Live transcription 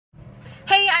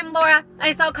I'm Laura.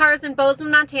 I sell cars in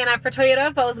Bozeman, Montana for Toyota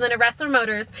of Bozeman and Ressler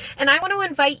Motors, and I want to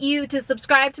invite you to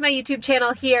subscribe to my YouTube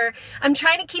channel here. I'm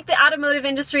trying to keep the automotive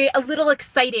industry a little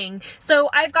exciting,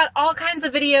 so I've got all kinds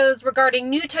of videos regarding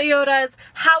new Toyotas,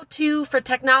 how-to for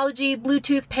technology,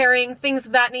 Bluetooth pairing, things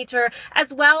of that nature,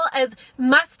 as well as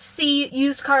must-see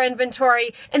used car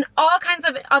inventory and all kinds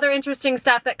of other interesting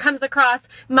stuff that comes across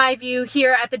my view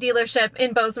here at the dealership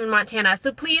in Bozeman, Montana.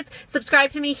 So please subscribe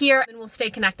to me here and we'll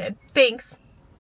stay connected. Thanks.